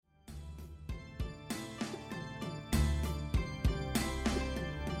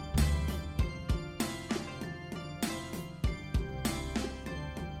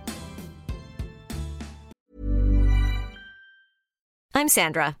I'm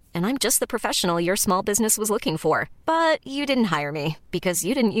Sandra, and I'm just the professional your small business was looking for. But you didn't hire me because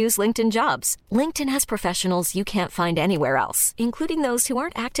you didn't use LinkedIn Jobs. LinkedIn has professionals you can't find anywhere else, including those who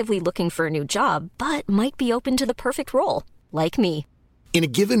aren't actively looking for a new job, but might be open to the perfect role, like me. In a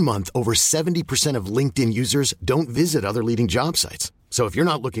given month, over 70% of LinkedIn users don't visit other leading job sites. So if you're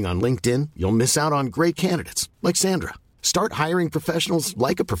not looking on LinkedIn, you'll miss out on great candidates like Sandra. Start hiring professionals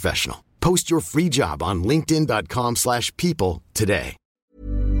like a professional. Post your free job on linkedin.com/people today.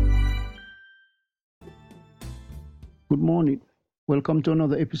 Good morning. Welcome to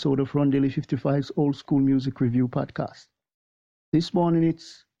another episode of Rondelli 55's Old School Music Review Podcast. This morning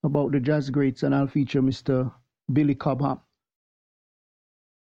it's about the jazz greats, and I'll feature Mr. Billy Cobham.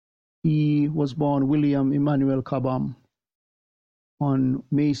 He was born William Emmanuel Cobham on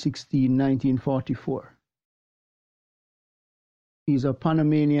May 16, 1944. He's a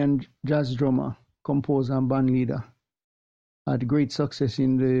Panamanian jazz drummer, composer, and band leader. Had great success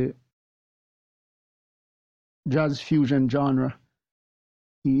in the jazz fusion genre.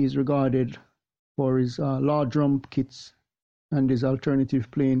 He is regarded for his law drum kits and his alternative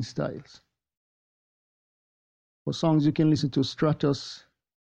playing styles. For songs you can listen to Stratus,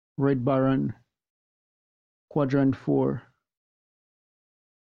 Red Baron, Quadrant 4,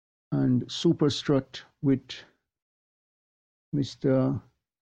 and Super Strut with Mr.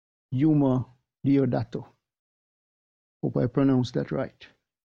 Yuma Diodato. Hope I pronounced that right.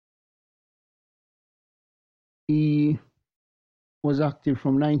 He was active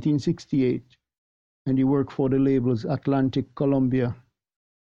from 1968, and he worked for the labels Atlantic, Columbia,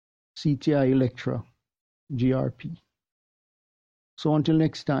 CTI Electra, GRP. So until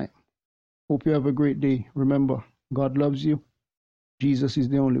next time, hope you have a great day. Remember, God loves you. Jesus is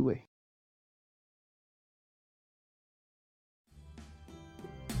the only way.